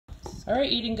All right,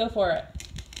 Eden, go for it.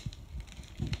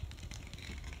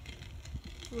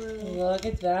 Whoa. Look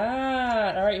at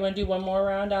that. All right, you want to do one more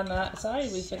round on that side?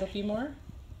 We fit a few more.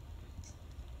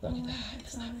 Look at that.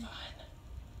 Isn't that fun?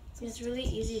 It's really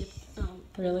easy to.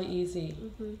 Really easy.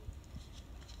 Mhm.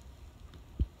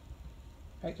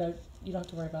 All right, go. You don't have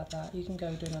to worry about that. You can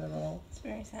go do another roll. It's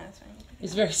very satisfying.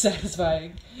 It's very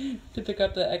satisfying to pick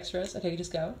up the extras. Okay,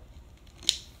 just go.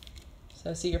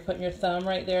 So see, you're putting your thumb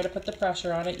right there to put the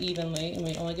pressure on it evenly, and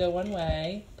we only go one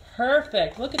way.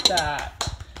 Perfect. Look at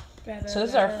that. So this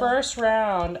is our first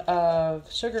round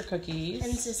of sugar cookies.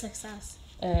 And it's a success.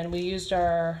 And we used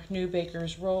our new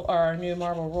baker's roll, our new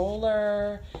marble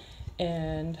roller,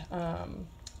 and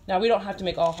now we don't have to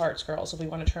make all hearts, girls. If we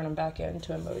want to turn them back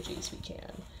into emojis, we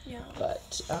can. Yeah.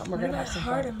 But we're gonna have some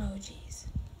heart fun. emojis.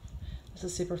 This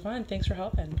is super fun. Thanks for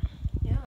helping.